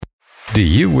Do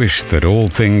you wish that all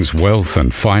things wealth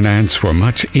and finance were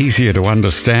much easier to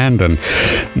understand and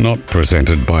not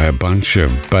presented by a bunch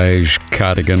of beige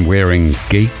cardigan-wearing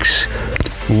geeks?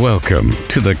 Welcome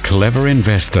to the Clever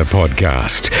Investor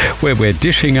Podcast, where we're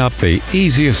dishing up the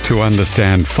easiest to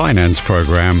understand finance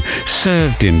program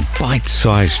served in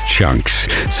bite-sized chunks,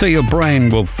 so your brain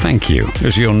will thank you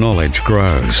as your knowledge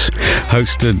grows.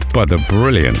 Hosted by the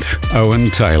brilliant Owen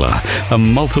Taylor, a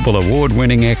multiple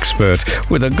award-winning expert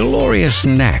with a glorious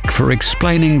knack for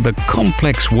explaining the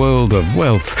complex world of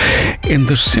wealth in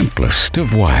the simplest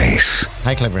of ways.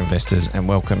 Hey Clever Investors, and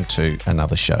welcome to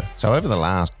another show. So over the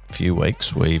last few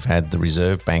weeks, we've had the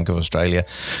Reserve Bank of Australia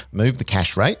move the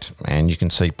cash rate, and you can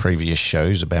see previous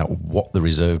shows about what the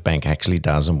Reserve Bank actually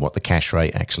does and what the cash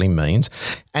rate actually means.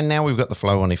 And now we've got the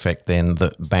flow-on effect then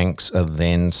that banks are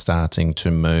then starting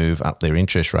to move up their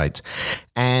interest rates.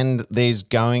 And there's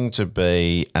going to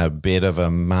be a bit of a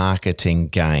marketing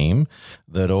game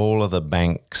that all of the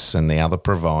banks and the other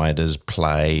providers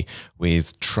play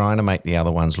with, trying to make the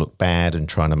other ones look bad and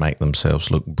trying to make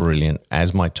themselves look brilliant.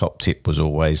 As my top tip was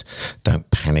always, don't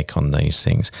panic on these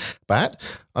things. But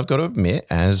I've got to admit,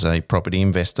 as a property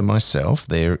investor myself,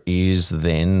 there is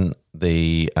then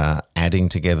the adding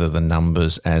together the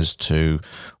numbers as to,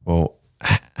 well,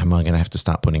 am I going to have to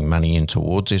start putting money in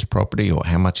towards this property, or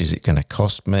how much is it going to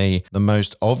cost me? The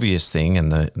most obvious thing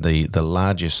and the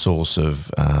largest source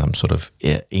of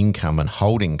income and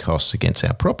holding costs against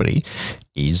our property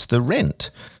is the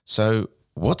rent. So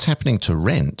what's happening to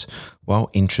rent? Well,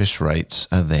 interest rates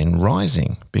are then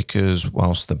rising, because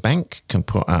whilst the bank can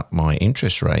put up my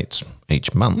interest rates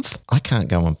each month, I can't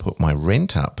go and put my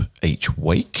rent up each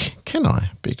week, can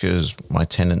I? Because my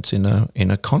tenant's in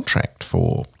a contract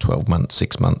for 12 months,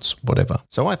 6 months, whatever.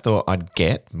 So I thought I'd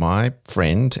get my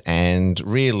friend and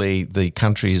really the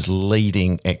country's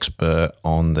leading expert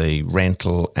on the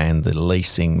rental and the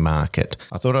leasing market.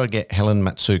 I thought I'd get Helen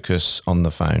Matsoukas on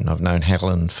the phone. I've known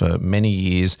Helen for many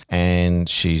years and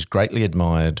she's greatly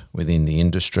admired within the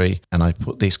industry. And I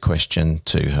put this question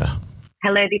to her.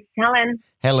 Hello, this is Helen.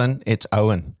 Helen, it's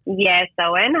Owen. Yes,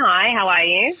 Owen. Hi, how are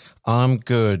you? I'm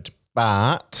good,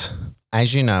 but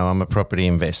as you know, I'm a property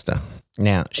investor.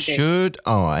 Now, should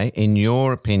I, in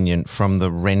your opinion, from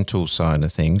the rental side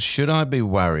of things, should I be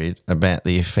worried about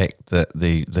the effect that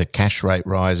the cash rate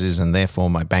rises and therefore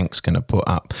my bank's going to put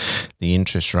up the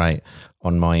interest rate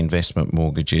on my investment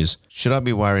mortgages? Should I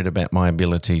be worried about my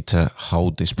ability to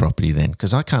hold this property then?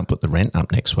 Because I can't put the rent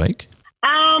up next week.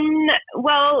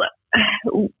 Well,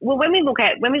 when we look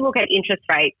at interest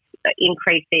rates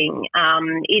increasing,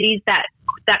 it is that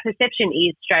perception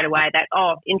is straight away that,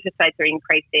 interest rates are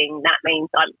increasing. That means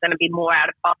I'm going to be more out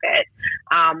of pocket,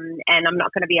 and I'm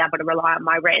not going to be able to rely on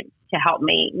my rent to help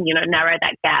me, narrow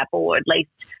that gap, or at least,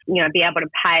 be able to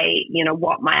pay,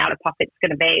 what my out of pocket's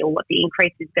going to be or what the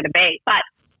increase is going to be. But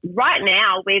right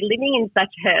now, we're living in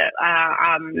such a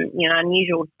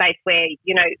unusual space where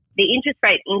the interest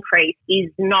rate increase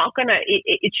is not going to.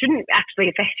 It shouldn't actually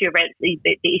affect your rent. The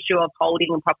issue of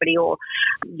holding a property or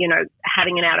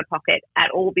having an out of pocket at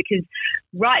all, because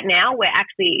right now we're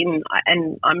actually in,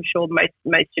 and I'm sure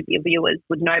most of your viewers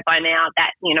would know by now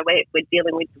that we're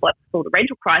dealing with what's called a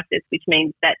rental crisis, which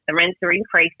means that the rents are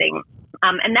increasing,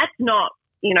 and that's not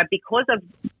because of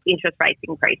interest rates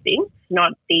increasing,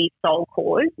 not the sole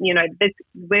cause.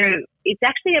 It's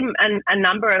actually a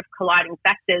number of colliding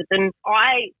factors, and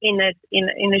I, in a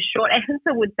short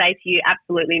answer, would say to you,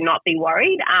 absolutely not be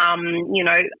worried.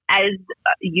 As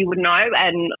you would know,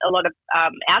 and a lot of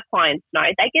our clients know,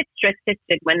 they get stress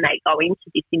tested when they go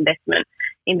into this investment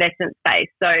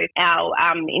space. So our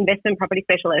investment property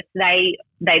specialists, they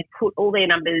put all their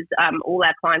numbers, all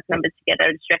our clients' numbers together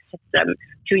and stress test them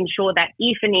to ensure that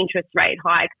if an interest rate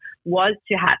hike was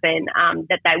to happen,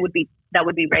 that they would be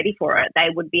ready for it.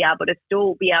 They would be able to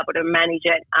still be able to manage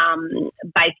it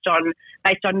based on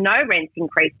no rents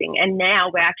increasing. And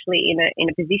now we're actually in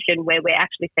a position where we're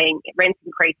actually seeing rents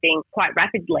increasing quite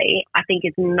rapidly. I think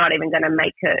it's not even going to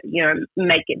make the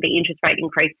interest rate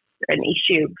increase an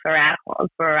issue for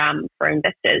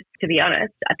investors. To be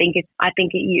honest, I think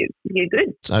you're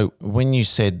good. So when you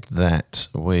said that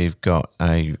we've got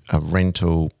a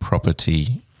rental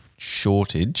property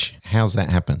shortage, how's that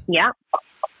happen? Yeah.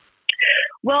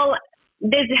 Well,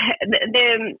 there's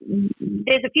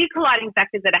a few colliding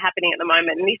factors that are happening at the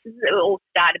moment, and this is all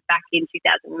started back in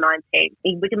 2019.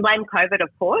 We can blame COVID, of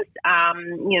course,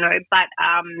 but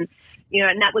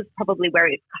and that was probably where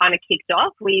it kind of kicked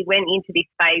off. We went into this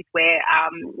phase where,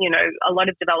 a lot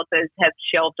of developers have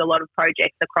shelved a lot of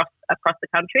projects across the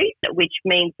country, which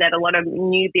means that a lot of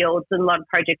new builds and a lot of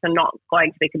projects are not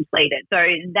going to be completed. So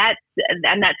that's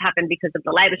happened because of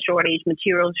the labour shortage,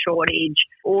 materials shortage,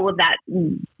 all of that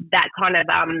kind of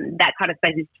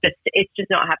space it's just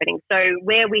not happening. So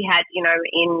where we had,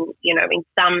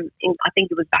 I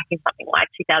think it was back in something like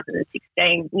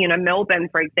 2016, Melbourne,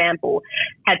 for example,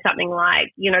 had something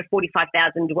like,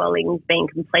 45,000 dwellings being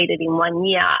completed in 1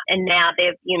 year. And now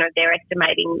they're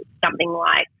estimating something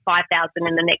like 5,000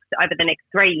 over the next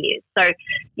 3 years. So,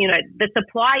 the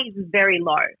supply is very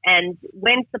low. And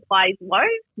when supply is low,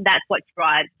 that's what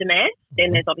drives demand.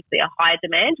 Then there's obviously a higher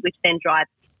demand, which then drives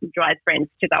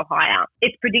rents to go higher.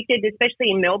 It's predicted,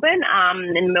 especially in Melbourne,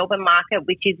 in the Melbourne market,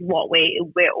 which is what we're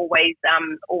always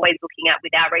looking at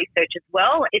with our research as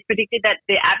well. It's predicted that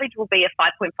the average will be a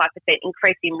 5.5%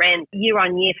 increase in rent year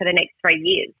on year for the next 3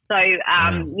 years. So,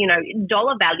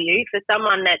 dollar value for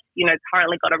someone that's,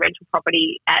 currently got a rental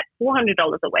property at $400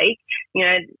 a week,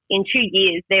 in 2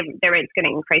 years, their rent's going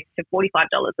to increase to $45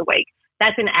 a week.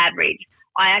 That's an average.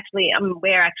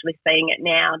 We're actually seeing it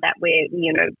now that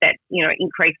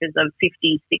increases of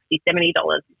 $50, $60,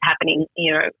 $70 is happening,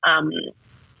 in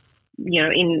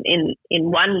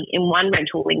one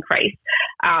rental increase.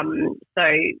 So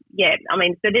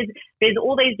there's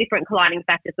all these different colliding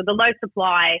factors. So the low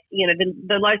supply,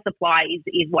 the low supply is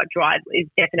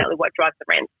definitely what drives the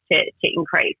rents to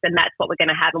increase, and that's what we're going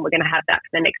to have, and we're going to have that for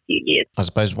the next few years. I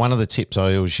suppose one of the tips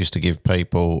I always used to give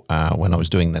people when I was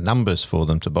doing the numbers for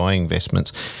them to buy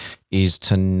investments is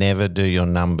to never do your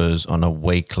numbers on a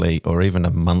weekly or even a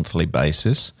monthly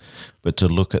basis, but to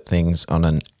look at things on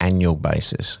an annual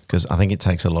basis, because I think it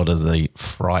takes a lot of the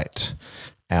fright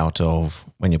out of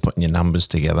when you're putting your numbers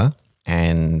together.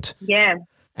 And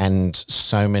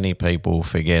so many people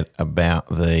forget about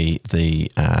the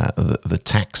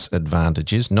tax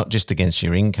advantages, not just against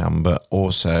your income, but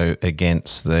also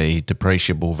against the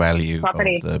depreciable value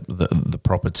property. of the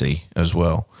property as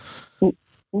well.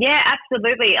 Yeah,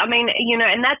 absolutely. I mean,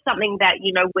 and that's something that,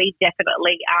 we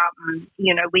definitely,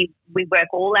 we work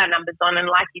all our numbers on. And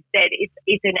like you said,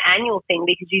 it's an annual thing,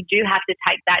 because you do have to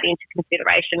take that into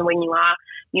consideration when you are,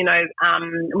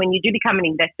 when you do become an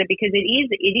investor, because it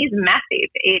is massive.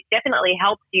 It definitely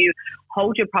helps you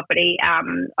hold your property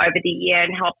over the year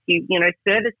and helps you,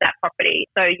 service that property.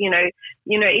 So,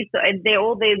 it's they're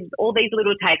all these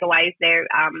little takeaways there.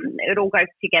 It all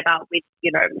goes together with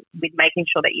making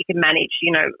sure that you can manage,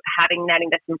 having that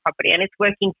investment property, and it's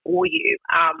working for you,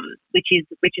 which is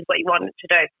what you want it to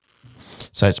do.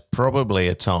 So it's probably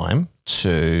a time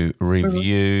to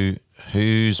review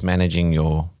who's managing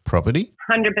your property.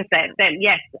 100%.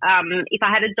 Yes. If I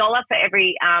had $1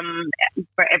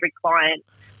 for every client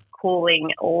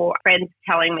calling or friends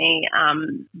telling me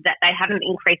that they haven't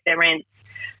increased their rent,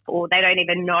 or they don't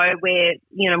even know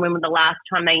when was the last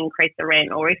time they increased the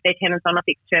rent, or if their tenant's on a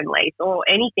fixed term lease or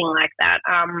anything like that,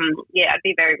 I'd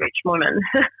be a very rich woman.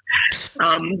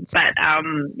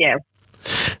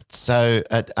 So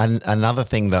another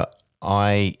thing that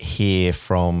I hear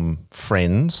from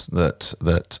friends that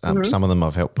some of them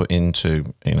I've helped put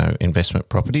into investment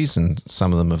properties, and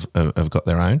some of them have got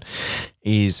their own,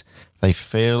 is they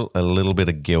feel a little bit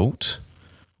of guilt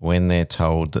when they're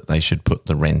told that they should put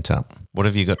the rent up. What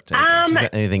have you got? Have you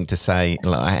got anything to say?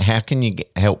 Like, how can you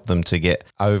help them to get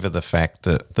over the fact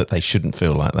that they shouldn't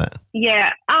feel like that?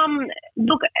 Yeah.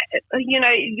 Look,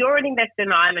 you're an investor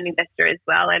and I'm an investor as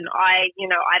well. And I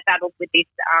battled with this,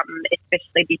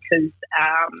 especially because,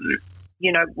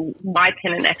 my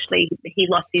tenant actually, he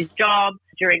lost his job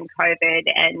during COVID,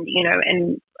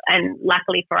 and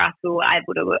luckily for us, we were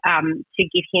able to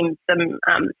give him some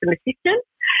assistance.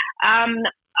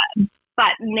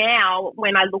 But now,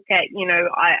 when I look at,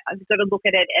 I've got to look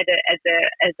at it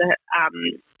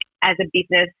as a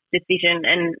business decision,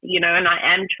 and and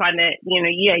I am trying to,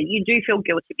 you do feel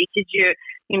guilty, because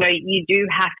you do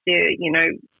have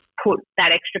to, put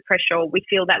that extra pressure, or we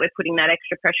feel that we're putting that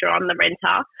extra pressure on the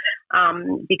renter,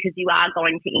 because you are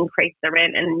going to increase the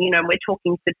rent, and we're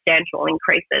talking substantial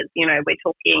increases. We're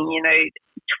talking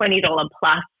 $20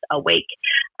 plus a week,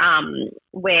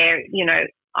 where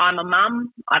I'm a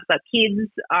mum, I've got kids,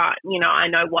 I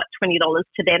know what $20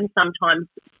 to them sometimes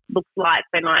looks like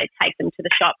when I take them to the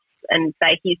shops and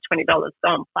say, here's $20, go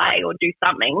and play or do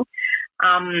something.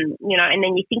 And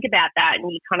then you think about that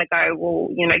and you kind of go, well,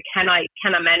 can I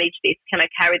manage this? Can I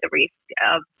carry the risk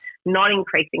of not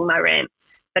increasing my rent?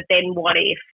 But then what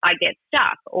if I get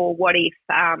stuck? Or what if,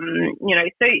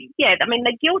 so yeah, I mean,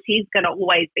 the guilt is going to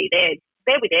always be there. It's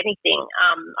there with anything,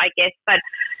 I guess. But,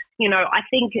 I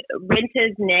think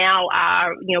renters now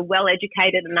are, well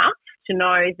educated enough to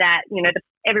know that,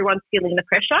 everyone's feeling the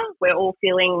pressure. We're all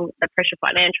feeling the pressure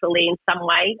financially in some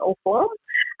way or form.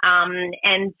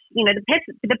 And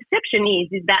the perception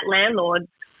is that landlords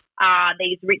are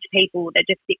these rich people that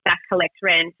just sit back, collect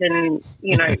rent and,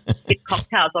 sip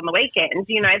cocktails on the weekends.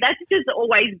 That's just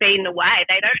always been the way.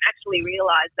 They don't actually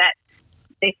realise that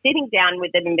they're sitting down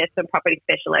with an investment property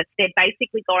specialist. They're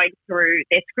basically going through,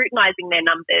 they're scrutinising their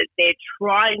numbers. They're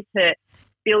trying to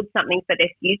build something for their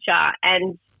future.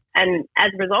 And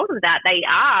as a result of that, they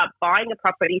are buying a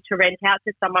property to rent out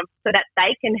to someone so that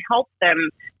they can help them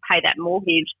pay that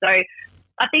mortgage. So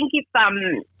I think if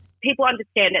people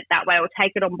understand it that way or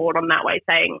take it on board on that way,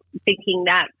 thinking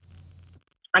that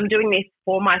I'm doing this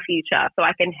for my future so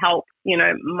I can help,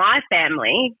 my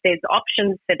family, there's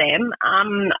options for them.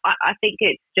 I think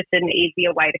it's just an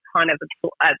easier way to kind of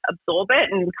absorb it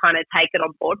and kind of take it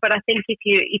on board. But I think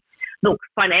look,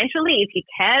 financially, if you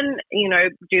can,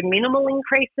 do minimal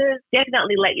increases,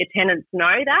 definitely let your tenants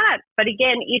know that. But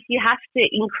again, if you have to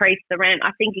increase the rent,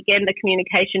 I think, again, the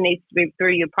communication needs to be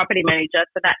through your property manager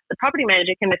so that the property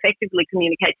manager can effectively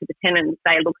communicate to the tenant and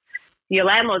say, look, your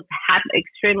landlord's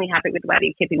extremely happy with the way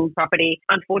you're keeping the property.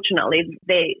 Unfortunately,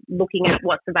 they're looking at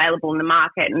what's available in the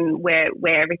market and where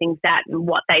everything's at and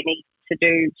what they need to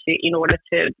do in order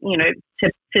to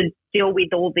deal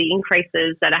with all the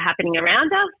increases that are happening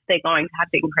around us. They're going to have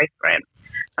to increase the rent.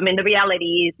 I mean, the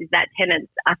reality is that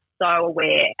tenants are so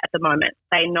aware at the moment.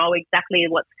 They know exactly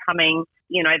what's coming.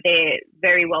 They're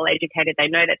very well educated. They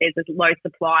know that there's a low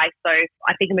supply. So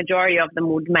I think a majority of them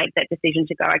would make that decision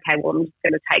to go, okay, well, I'm just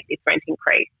going to take this rent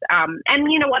increase.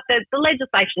 And you know what? The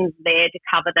legislation's there to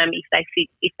cover them if they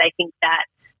think that,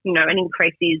 an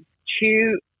increase is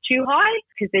too high,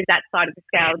 because there's that side of the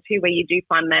scale too where you do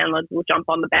find landlords will jump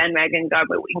on the bandwagon and go,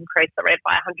 we'll increase the rent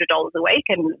by $100 a week,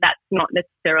 and that's not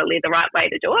necessarily the right way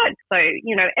to do it. So,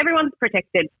 everyone's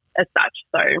protected as such.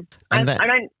 So I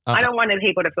don't want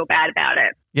people to feel bad about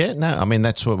it. Yeah, no, I mean,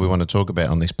 that's what we want to talk about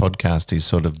on this podcast is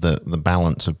sort of the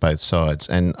balance of both sides.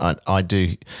 And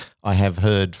I have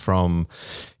heard from,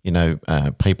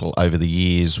 people over the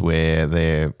years where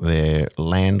their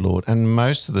landlord, and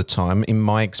most of the time, in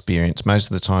my experience,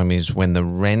 is when the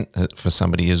rent for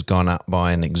somebody has gone up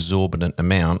by an exorbitant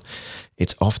amount,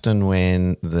 it's often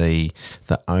when the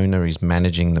owner is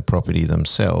managing the property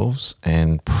themselves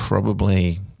and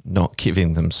probably not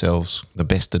giving themselves the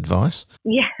best advice.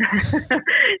 Yeah.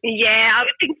 Yeah, I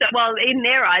would think so. Well, in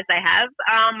their eyes, they have.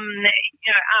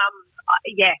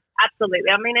 Yeah,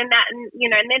 absolutely. I mean, and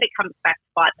then it comes back to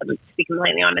bite them, to be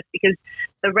completely honest, because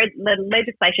the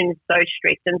legislation is so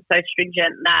strict and so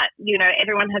stringent that,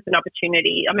 everyone has an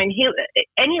opportunity. I mean,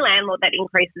 any landlord that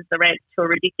increases the rent to a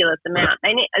ridiculous amount,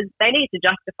 they need to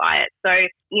justify it. So,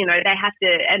 they have to,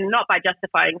 and not by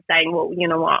justifying saying, well, you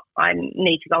know what, I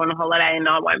need to go on a holiday and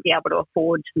I won't be able to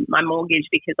afford my mortgage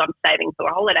because I'm saving for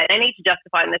a holiday. They need to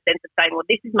justify in the sense of saying, well,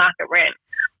 this is market rent.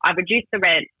 I've reduced the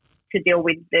rent to deal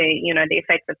with the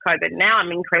effects of COVID. Now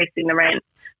I'm increasing the rent.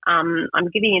 I'm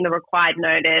giving you the required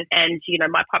notice, and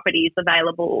my property is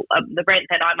available. The rent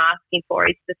that I'm asking for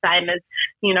is the same as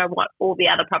what all the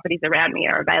other properties around me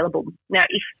are available. Now,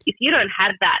 if you don't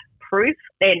have that proof,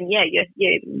 then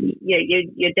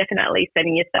you're definitely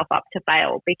setting yourself up to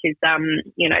fail, because that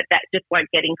just won't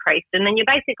get increased. And then you're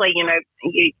basically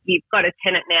you've got a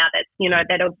tenant now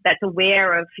that's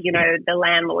aware of the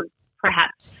landlord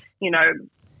perhaps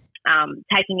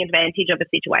taking advantage of a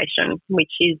situation,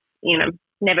 which is,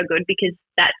 never good, because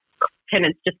that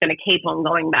tenant's just going to keep on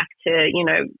going back to,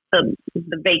 the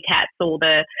VCATs or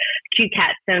the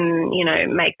QCATs and,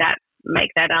 make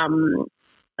that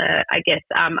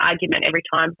argument every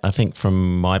time. I think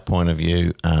from my point of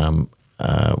view,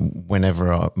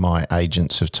 whenever my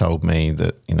agents have told me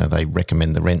that, they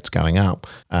recommend the rents going up,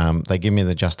 they give me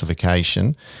the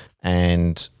justification,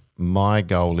 and my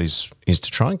goal is to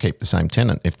try and keep the same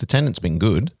tenant. If the tenant's been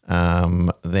good,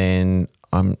 then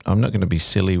I'm not going to be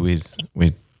silly with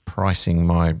pricing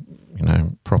my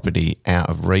property out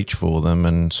of reach for them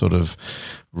and sort of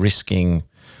risking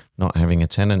not having a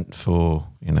tenant for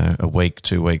a week,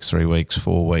 2 weeks, 3 weeks,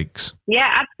 4 weeks. Yeah,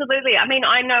 absolutely. I mean,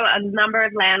 I know a number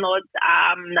of landlords.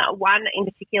 One in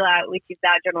particular, which is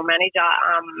our general manager,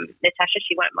 Natasha.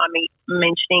 She won't mind me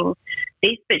mentioning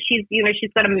this, but she's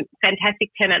got a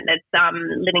fantastic tenant that's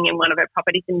living in one of her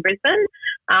properties in Brisbane.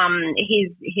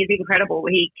 He's incredible.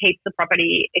 He keeps the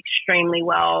property extremely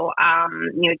well.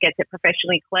 Gets it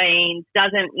professionally cleaned.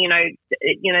 Doesn't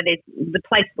the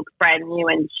place looks brand new,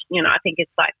 and I think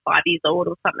it's like 5 years old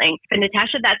or something. For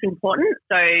Natasha, that's important.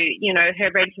 So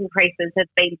her rent increases have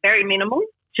been very minimal,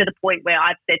 to the point where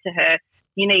I've said to her,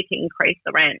 you need to increase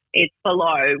the rent. It's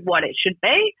below what it should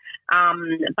be.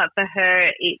 But for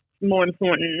her, it's more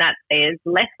important that there's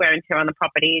less wear and tear on the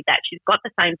property, that she's got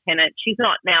the same tenant. She's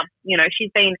not now,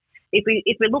 she's been, if we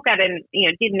look at it and,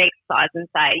 did an exercise and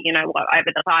say, over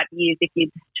the 5 years, if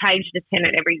you'd changed a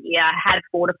tenant every year, had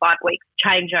 4 to 5 weeks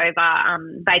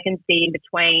changeover, vacancy in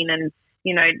between, and,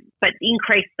 but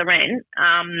increase the rent,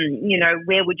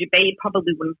 where would you be? You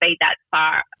probably wouldn't be that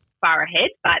far ahead,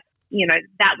 but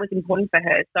that was important for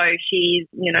her. So she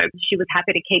was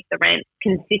happy to keep the rent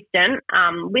consistent,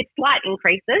 with slight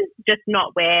increases, just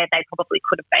not where they probably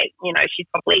could have been. She's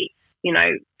probably,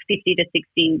 $50 to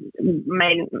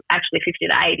 $60, actually $50 to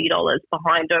 $80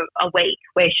 behind a week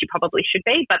where she probably should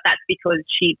be. But that's because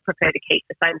she preferred to keep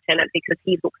the same tenant because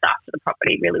he looks after the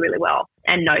property really, really well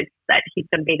and knows that he's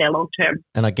going to be there long term.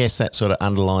 And I guess that sort of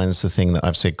underlines the thing that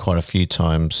I've said quite a few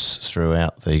times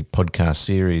throughout the podcast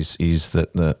series, is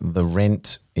that the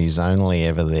rent is only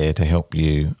ever there to help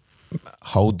you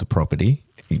hold the property.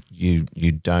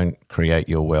 You don't create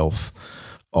your wealth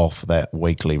off that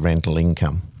weekly rental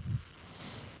income.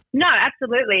 No,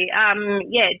 absolutely.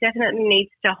 It definitely needs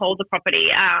to hold the property,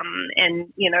 and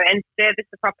service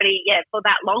the property. Yeah, for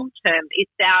that long term,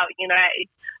 it's our,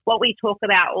 what we talk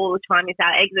about all the time is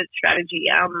our exit strategy.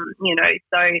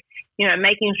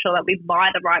 Making sure that we buy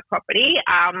the right property,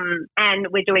 and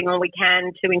we're doing all we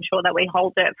can to ensure that we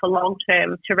hold it for long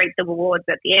term to reap the rewards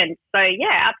at the end. So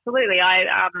yeah, absolutely. I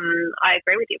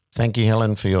agree with you. Thank you,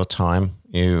 Helen, for your time.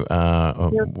 You're so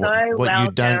what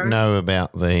you don't know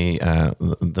about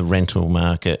the rental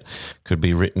market could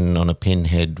be written on a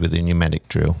pinhead with a pneumatic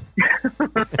drill.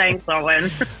 Thanks,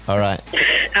 Owen. All right.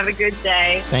 Have a good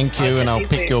day. Thank you, and I'll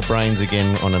pick your brains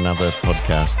again on another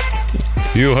podcast.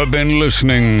 You have been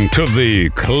listening to the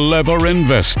Clever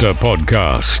Investor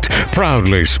Podcast,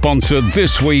 proudly sponsored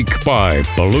this week by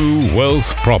Blue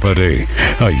Wealth Property.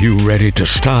 Are you ready to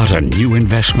start a new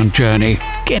investment journey?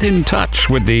 Get in touch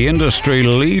with the industry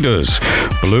leaders,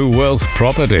 Blue Wealth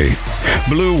Property.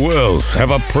 Blue Wealth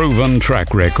have a proven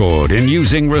track record in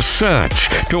using research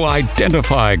to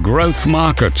identify growth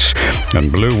markets,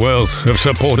 and Blue Wealth have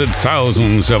supported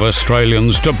thousands of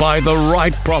Australians to buy the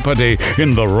right property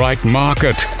in the right market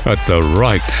at the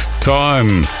right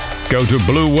time. Go to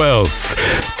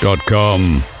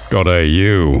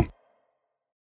bluewealth.com.au.